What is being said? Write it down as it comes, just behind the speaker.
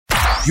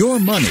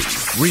Your Money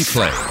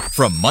Replay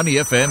from Money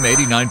FM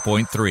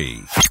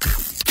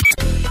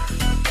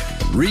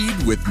 89.3.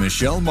 Read with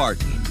Michelle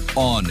Martin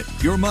on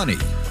Your Money,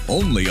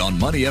 only on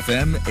Money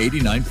FM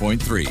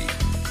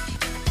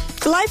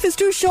 89.3. Life is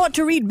too short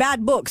to read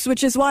bad books,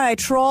 which is why I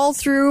trawl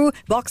through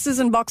boxes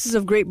and boxes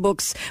of great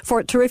books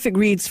for terrific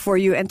reads for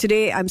you. And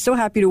today, I'm so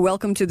happy to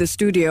welcome to the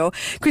studio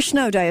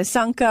Krishna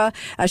Udayasankar.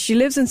 She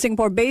lives in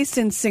Singapore, based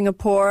in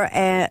Singapore,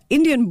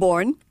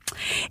 Indian-born.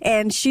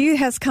 And she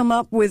has come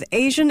up with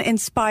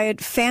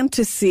Asian-inspired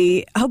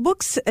fantasy. Her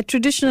books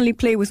traditionally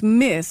play with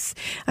myths.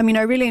 I mean,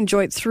 I really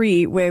enjoyed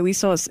 3, where we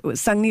saw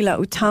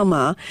Sangnila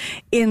Utama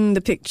in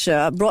the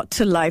picture, brought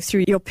to life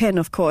through your pen,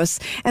 of course.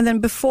 And then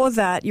before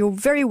that, you're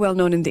very well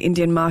known in the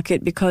Indian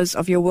market because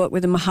of your work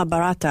with the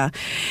Mahabharata.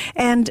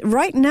 And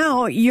right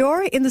now,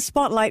 you're in the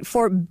spotlight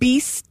for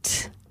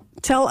Beast.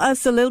 Tell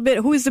us a little bit,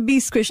 who is the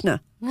Beast,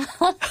 Krishna? Good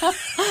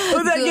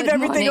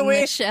morning,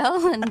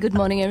 Michelle, and good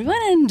morning, everyone.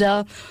 And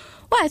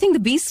I think the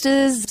beast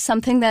is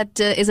something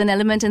that is an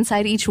element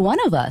inside each one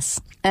of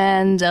us.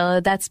 And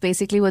that's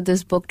basically what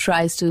this book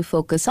tries to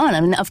focus on.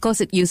 I mean, of course,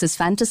 it uses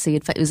fantasy.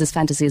 It uses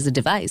fantasy as a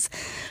device.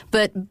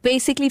 But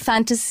basically,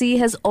 fantasy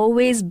has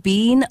always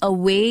been a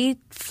way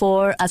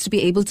for us to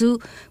be able to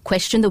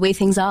question the way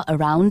things are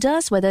around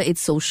us, whether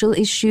it's social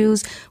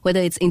issues, whether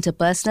it's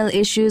interpersonal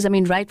issues. I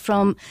mean, right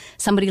from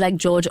somebody like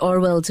George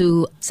Orwell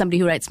to somebody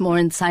who writes more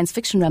in science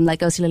fiction realm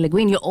like Ursula Le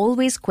Guin, you're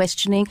always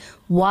questioning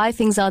why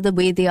things are the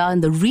way they are in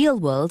the real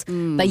world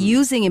by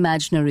using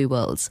imaginary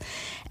worlds.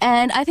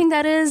 And I think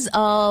that is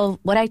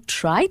what I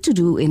try to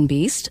do in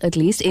Beast, at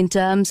least in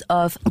terms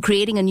of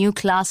creating a new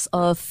class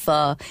of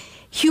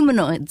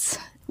humanoids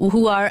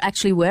who are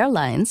actually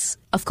werelions.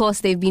 Of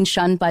course, they've been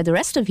shunned by the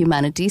rest of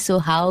humanity, so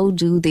how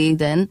do they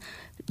then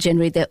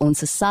generate their own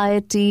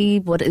society?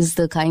 What is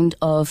the kind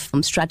of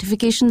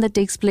stratification that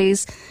takes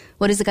place?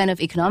 What is the kind of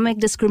economic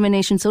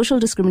discrimination, social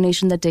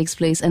discrimination that takes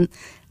place? And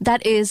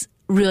that is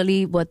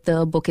really what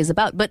the book is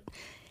about. But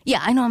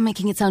yeah, I know I'm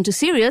making it sound too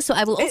serious, so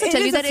I will also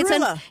tell you that it's a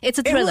thriller. It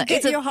will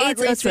get your heart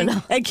racing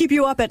and keep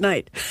you up at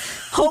night.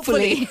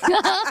 Hopefully.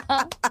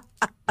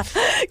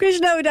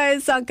 Krishna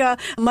Udayasankar,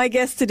 my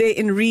guest today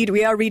in Read.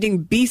 We are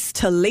reading Beast,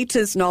 her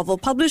latest novel,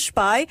 published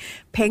by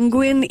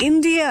Penguin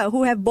India,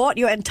 who have bought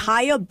your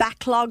entire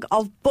backlog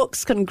of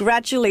books.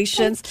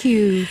 Congratulations. Thank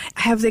you.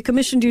 Have they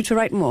commissioned you to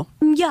write more?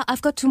 Yeah,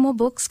 I've got 2 more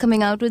books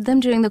coming out with them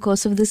during the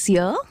course of this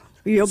year.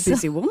 You're a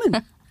busy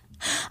woman.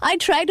 I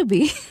try to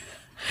be.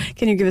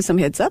 Can you give us some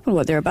heads up on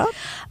what they're about?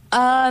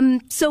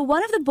 So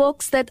one of the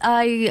books that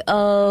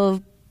I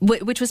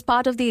which was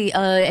part of the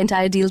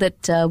entire deal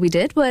that we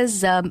did,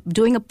 was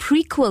doing a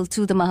prequel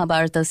to the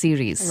Mahabharata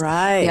series.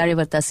 Right. The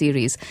Aryavarta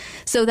series.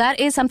 So that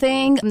is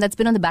something that's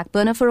been on the back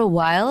burner for a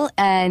while,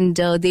 and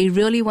they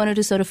really wanted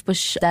to sort of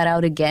push that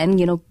out again,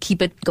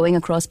 keep it going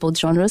across both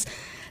genres.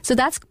 So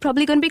that's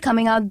probably going to be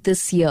coming out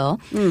this year.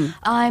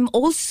 I'm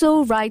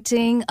also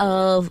writing,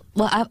 I'm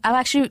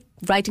actually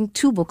writing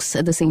 2 books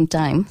at the same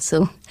time.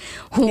 So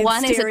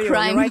one is a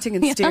crime. You're writing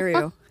in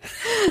stereo.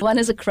 One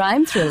is a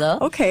crime thriller.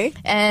 Okay.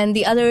 And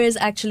the other is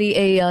actually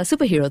a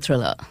superhero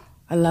thriller.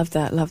 I love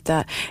that, love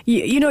that.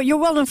 You're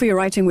well known for your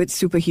writing with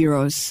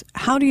superheroes.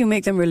 How do you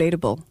make them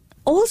relatable?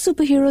 All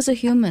superheroes are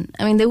human.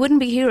 I mean, they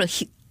wouldn't be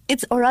heroes.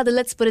 Or rather,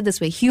 let's put it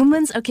this way.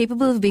 Humans are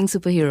capable of being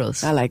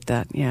superheroes. I like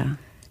that, yeah.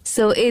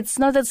 So it's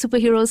not that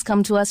superheroes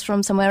come to us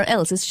from somewhere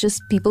else. It's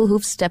just people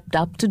who've stepped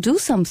up to do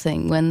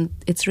something when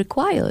it's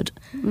required.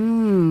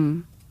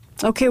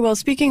 Okay, well,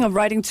 speaking of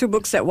writing 2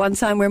 books at one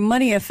time, we're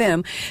Money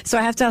FM. So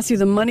I have to ask you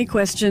the money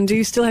question. Do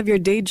you still have your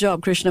day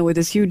job, Krishna, with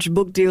this huge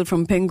book deal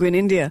from Penguin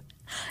India?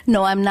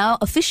 No, I'm now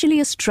officially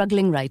a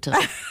struggling writer.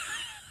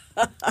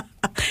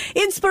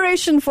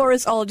 Inspiration for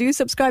us all. Do you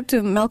subscribe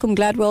to Malcolm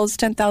Gladwell's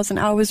 10,000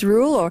 hours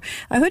rule? Or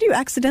I heard you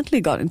accidentally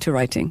got into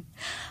writing.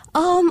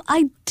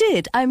 I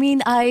did. I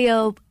mean,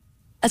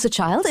 as a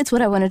child, it's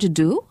what I wanted to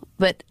do.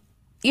 But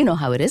you know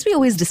how it is. We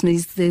always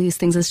dismiss these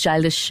things as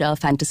childish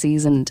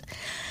fantasies. And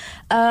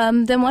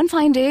then one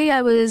fine day,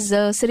 I was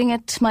sitting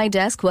at my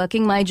desk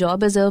working my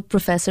job as a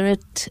professor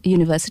at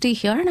university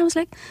here. And I was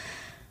like,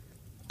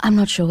 I'm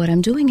not sure what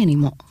I'm doing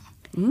anymore.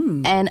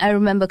 And I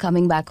remember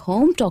coming back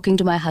home, talking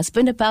to my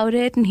husband about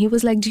it. And he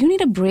was like, do you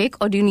need a break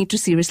or do you need to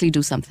seriously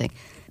do something?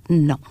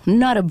 No,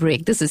 not a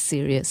break. This is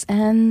serious.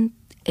 And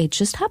it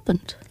just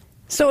happened.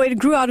 So it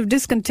grew out of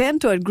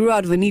discontent or it grew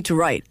out of a need to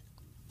write?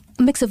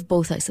 A mix of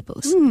both, I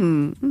suppose.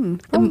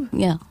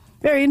 Yeah.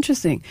 Very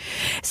interesting.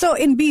 So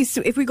in Beast,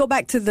 if we go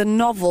back to the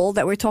novel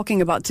that we're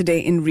talking about today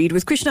in Read,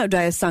 with Krishna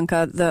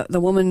Udayasankar, the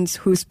woman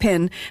whose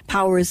pen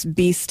powers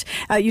Beast,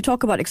 you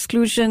talk about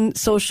exclusion,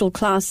 social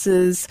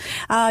classes.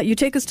 You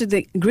take us to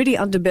the gritty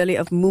underbelly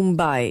of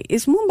Mumbai.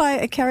 Is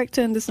Mumbai a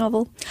character in this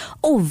novel?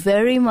 Oh,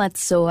 very much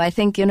so. I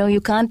think,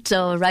 you can't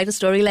write a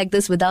story like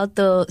this without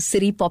the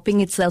city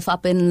popping itself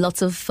up in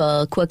lots of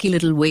quirky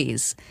little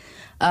ways.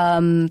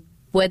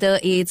 Whether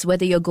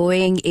you're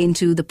going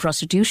into the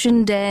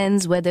prostitution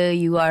dens, whether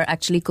you are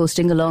actually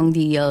coasting along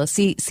the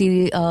sea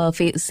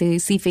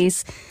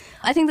face.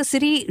 I think the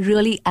city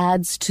really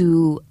adds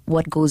to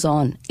what goes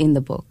on in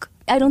the book.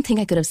 I don't think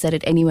I could have said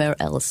it anywhere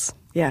else.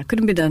 Yeah,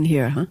 couldn't be done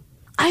here, huh?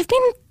 I've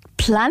been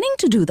planning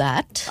to do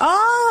that.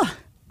 Ah,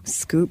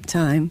 scoop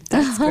time.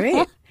 That's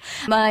great.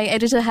 My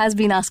editor has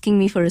been asking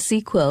me for a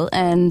sequel,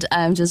 and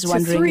I'm just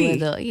wondering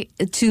whether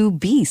to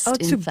Beast. Oh,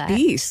 to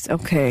Beast.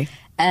 Okay.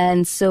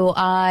 And so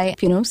I,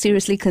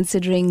 seriously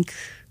considering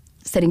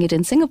setting it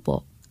in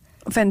Singapore.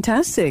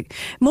 Fantastic.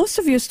 Most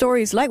of your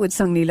stories, like with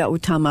Sang Nila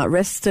Utama,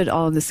 rested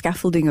on the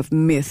scaffolding of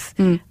myth.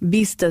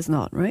 Beast does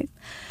not, right?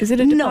 Is it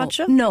a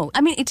departure? No.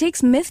 I mean, it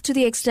takes myth to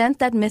the extent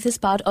that myth is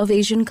part of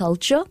Asian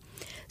culture.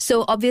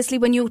 So obviously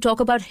when you talk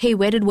about, hey,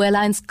 where did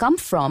were-lions come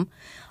from?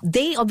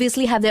 They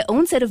obviously have their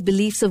own set of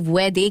beliefs of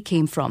where they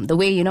came from. The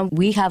way,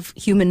 we have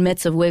human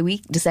myths of where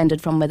we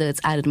descended from, whether it's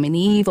Adam and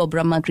Eve or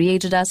Brahma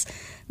created us.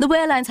 The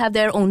were-lions have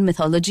their own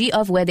mythology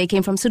of where they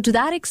came from. So to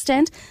that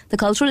extent, the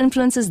cultural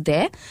influence is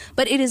there.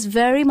 But it is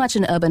very much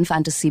an urban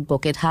fantasy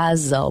book. It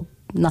has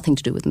nothing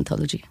to do with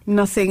mythology.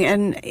 Nothing.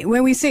 And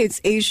when we say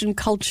it's Asian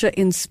culture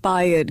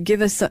inspired,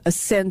 give us a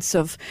sense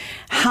of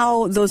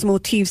how those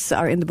motifs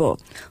are in the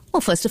book. Well,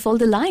 first of all,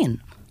 the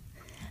lion.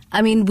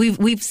 I mean, we've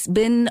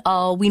been,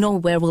 we know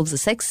werewolves are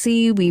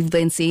sexy. We've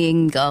been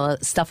seeing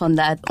stuff on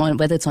that,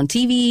 whether it's on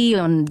TV,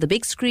 on the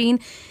big screen.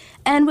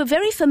 And we're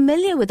very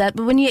familiar with that.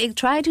 But when you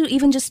try to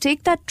even just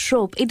take that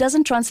trope, it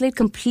doesn't translate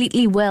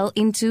completely well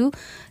into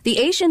the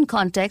Asian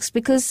context,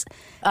 because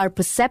our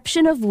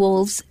perception of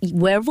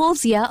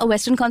werewolves, yeah, a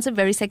Western concept,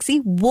 very sexy.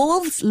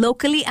 Wolves,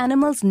 locally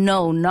animals,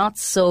 no, not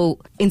so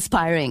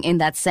inspiring in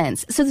that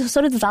sense. So the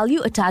sort of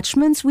value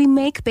attachments we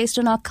make based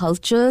on our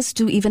cultures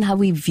to even how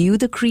we view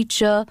the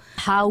creature,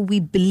 how we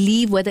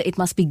believe whether it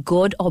must be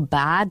good or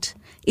bad.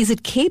 Is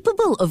it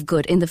capable of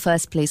good in the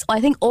first place?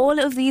 I think all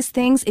of these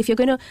things, if you're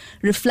going to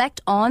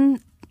reflect on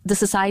the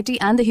society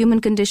and the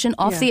human condition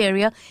of the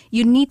area,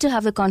 you need to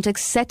have the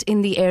context set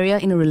in the area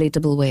in a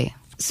relatable way.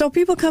 So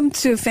people come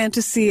to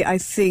fantasy, I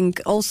think,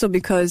 also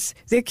because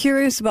they're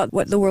curious about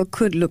what the world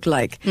could look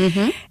like.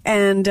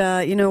 And,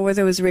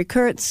 whether it was Ray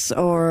Kurtz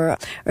or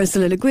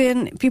Ursula Le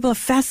Guin, people are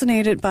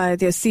fascinated by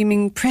their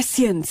seeming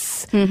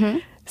prescience.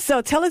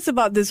 So tell us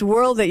about this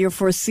world that you're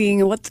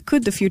foreseeing. What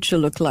could the future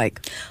look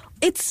like?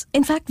 It's,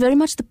 in fact, very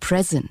much the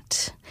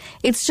present.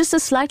 It's just a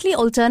slightly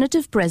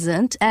alternative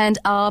present, and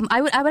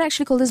I would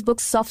actually call this book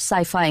soft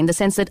sci-fi, in the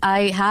sense that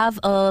I have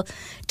a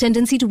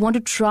tendency to want to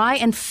try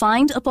and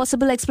find a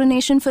possible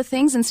explanation for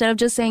things instead of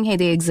just saying, hey,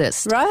 they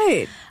exist.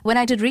 Right. When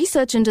I did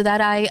research into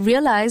that, I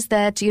realized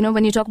that,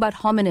 when you talk about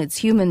hominids,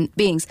 human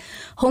beings,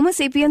 Homo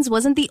sapiens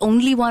wasn't the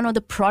only one or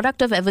the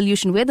product of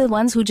evolution. We're the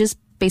ones who just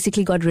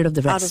basically got rid of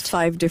the rest. Out of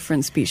 5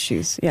 different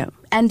species, yeah.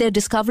 And they're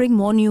discovering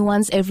more new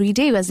ones every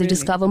day as they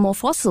discover more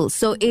fossils.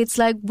 So it's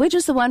like we're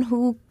just the one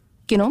who,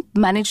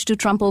 managed to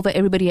trump over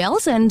everybody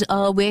else, and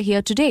we're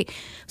here today.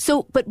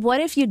 So, but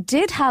what if you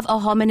did have a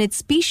hominid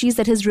species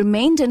that has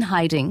remained in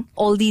hiding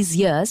all these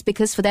years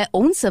because for their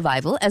own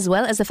survival, as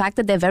well as the fact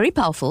that they're very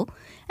powerful,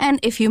 and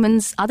if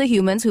other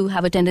humans who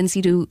have a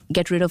tendency to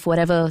get rid of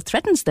whatever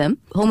threatens them,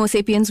 Homo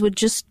sapiens would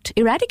just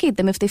eradicate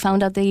them if they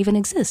found out they even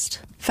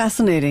exist.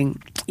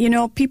 Fascinating.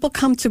 People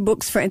come to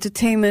books for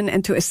entertainment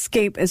and to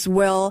escape as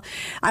well.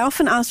 I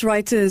often ask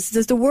writers,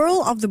 does the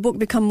world of the book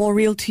become more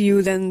real to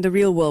you than the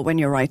real world when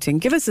you're writing?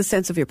 Give us a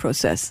sense of your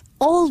process.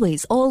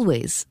 Always,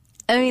 always.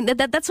 I mean,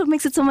 that's what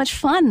makes it so much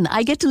fun.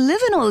 I get to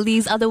live in all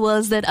these other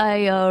worlds that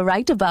I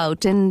write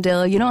about and,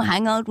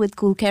 hang out with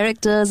cool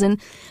characters and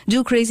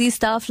do crazy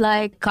stuff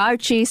like car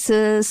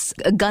chases,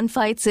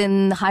 gunfights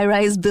in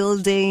high-rise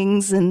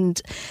buildings. And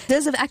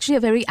there's actually a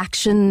very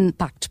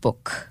action-packed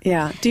book.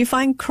 Yeah. Do you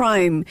find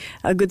crime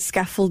a good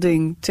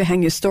scaffolding to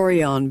hang your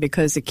story on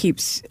because it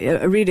keeps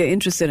a reader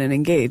interested and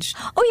engaged?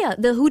 Oh, yeah.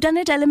 The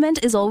whodunit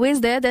element is always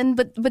there.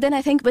 But then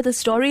I think with a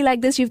story like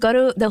this, the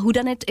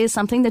whodunit is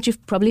something that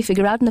you've probably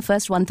figured out in the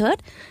first 1/3.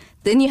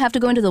 Then you have to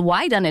go into the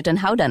why done it and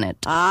how done it.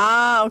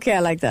 Ah, okay, I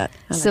like that.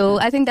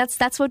 I think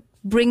that's what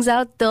brings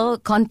out the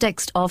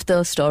context of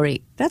the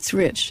story. That's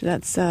rich.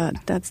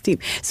 That's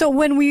deep. So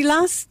when we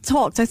last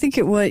talked, I think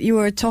you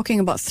were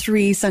talking about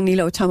 3 Sang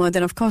Nila Utama.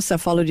 Then of course I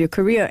followed your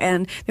career,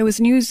 and there was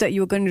news that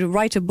you were going to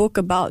write a book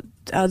about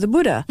the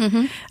Buddha,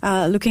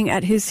 looking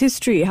at his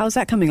history. How's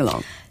that coming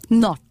along?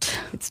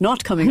 It's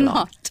not coming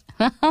along.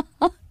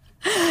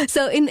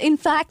 So, in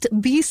fact,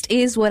 Beast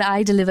is what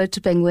I delivered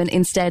to Penguin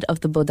instead of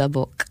the Buddha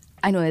book.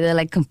 I know they're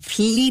like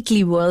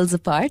completely worlds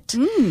apart,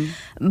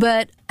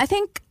 but I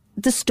think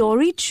the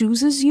story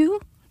chooses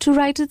you to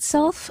write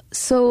itself.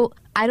 So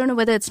I don't know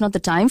whether it's not the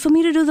time for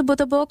me to do the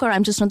Buddha book, or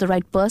I'm just not the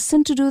right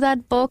person to do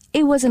that book.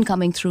 It wasn't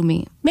coming through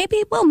me. Maybe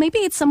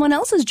it's someone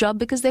else's job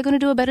because they're going to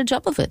do a better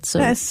job of it. So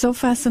that's so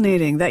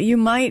fascinating that you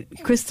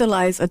might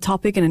crystallize a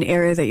topic in an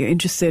area that you're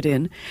interested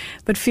in,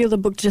 but feel the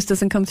book just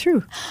doesn't come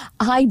through.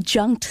 I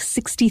junked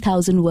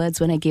 60,000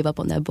 words when I gave up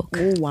on that book.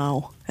 Oh,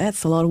 wow.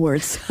 That's a lot of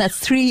words. That's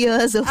 3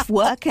 years of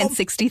work and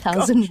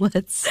 60,000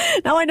 words.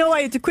 Now I know why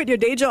you had to quit your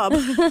day job.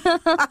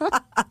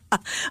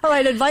 All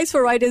right, advice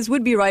for writers,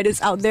 would-be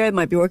writers out there,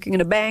 might be working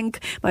in a bank,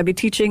 might be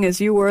teaching as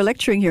you were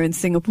lecturing here in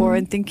Singapore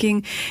and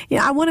thinking,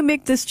 I want to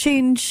make this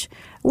change.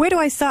 Where do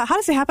I start? How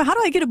does it happen? How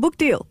do I get a book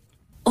deal?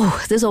 Oh,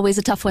 this is always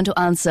a tough one to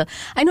answer.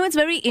 I know it's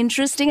very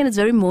interesting and it's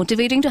very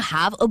motivating to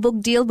have a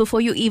book deal before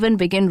you even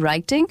begin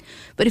writing.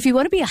 But if you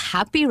want to be a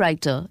happy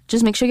writer,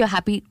 just make sure you're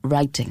happy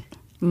writing.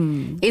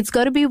 It's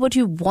got to be what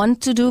you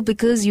want to do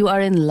because you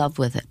are in love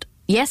with it.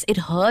 Yes, it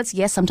hurts.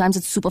 Yes, sometimes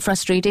it's super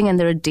frustrating. And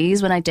there are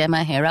days when I tear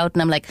my hair out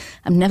and I'm like,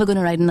 I'm never going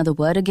to write another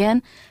word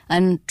again.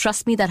 And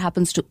trust me, that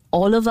happens to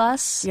all of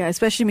us. Yeah,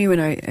 especially me when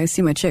I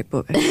see my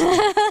checkbook.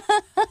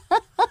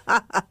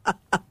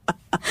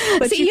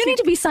 But see, you need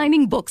to be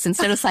signing books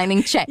instead of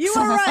signing checks. You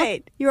are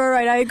right. You are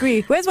right. I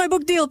agree. Where's my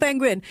book deal,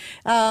 Penguin?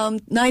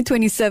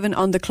 9:27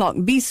 on the clock.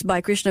 Beast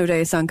by Krishna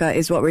Udayasankar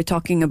is what we're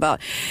talking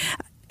about.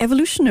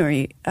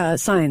 Evolutionary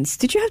science.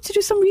 Did you have to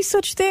do some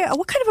research there?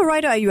 What kind of a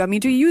writer are you? I mean,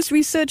 do you use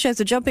research as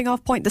a jumping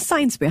off point, the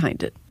science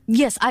behind it?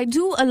 Yes, I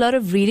do a lot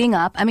of reading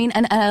up. I mean,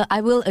 and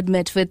I will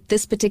admit with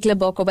this particular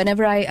book or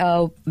whenever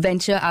I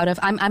venture out of,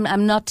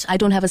 I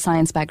don't have a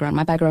science background.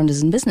 My background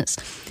is in business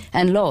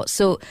and law.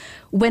 So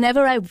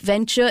whenever I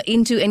venture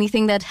into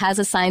anything that has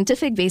a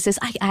scientific basis,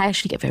 I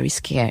actually get very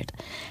scared.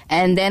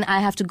 And then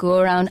I have to go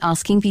around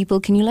asking people,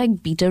 can you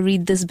like beta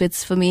read these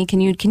bits for me? Can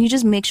you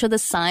just make sure the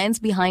science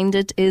behind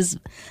it is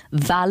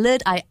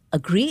valid? I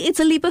agree it's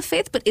a leap of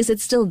faith, but is it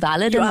still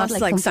valid? You ask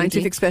like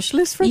scientific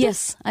specialists for this?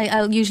 Yes,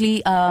 I'll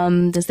usually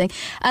this thing.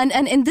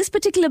 And in this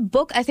particular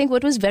book, I think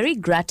what was very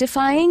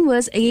gratifying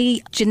was a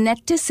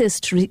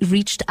geneticist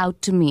reached out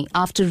to me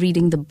after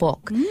reading the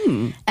book.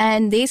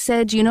 And they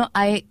said,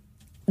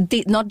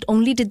 they not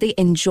only did they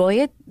enjoy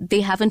it,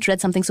 they haven't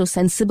read something so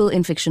sensible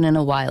in fiction in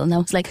a while. And I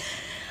was like,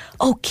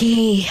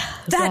 okay.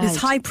 That is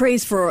high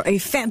praise for a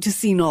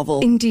fantasy novel.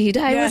 Indeed.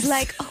 I was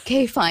like,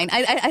 okay, fine.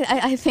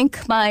 I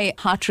think my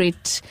heart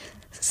rate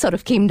sort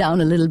of came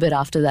down a little bit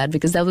after that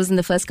because that was in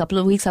the first couple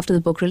of weeks after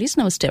the book release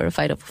and I was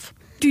terrified of.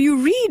 Do you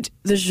read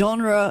the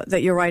genre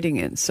that you're writing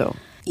in? So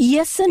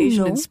yes and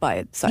Asian no.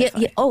 inspired sci-fi.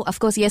 Yeah. Oh, of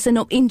course, yes and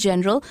no. In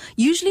general,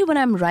 usually when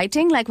I'm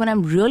writing, like when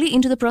I'm really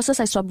into the process,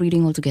 I stop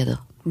reading altogether.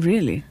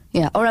 Really?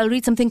 Yeah, or I'll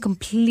read something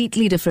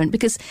completely different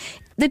because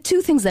there are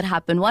two things that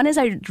happen. One is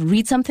I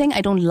read something,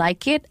 I don't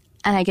like it,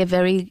 and I get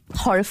very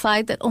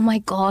horrified that, oh my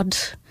God,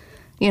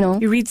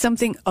 You read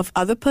something of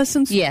other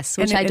person's? Yes,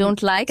 which I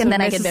don't like, and then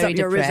I get very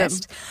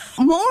depressed.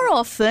 More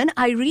often,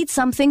 I read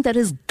something that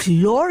is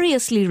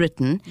gloriously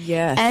written,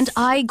 and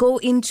I go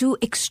into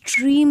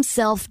extreme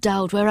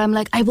self-doubt where I'm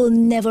like, I will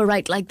never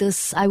write like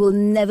this. I will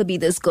never be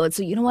this good.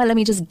 So you know what? Let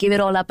me just give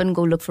it all up and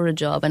go look for a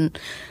job and,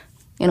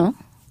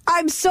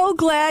 I'm so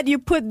glad you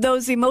put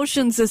those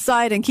emotions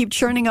aside and keep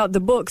churning out the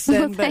books.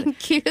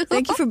 Thank you.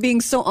 Thank you for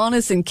being so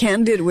honest and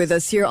candid with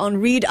us here on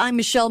Read. I'm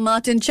Michelle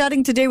Martin,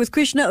 chatting today with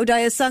Krishna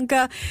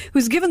Udayasankar,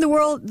 who's given the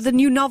world the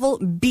new novel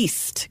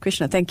Beast.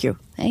 Krishna, thank you.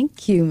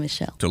 Thank you,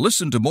 Michelle. To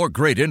listen to more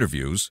great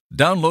interviews,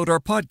 download our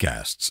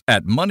podcasts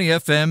at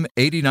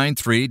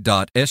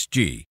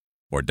moneyfm893.sg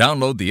or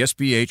download the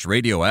SPH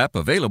radio app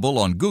available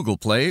on Google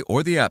Play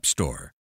or the App Store.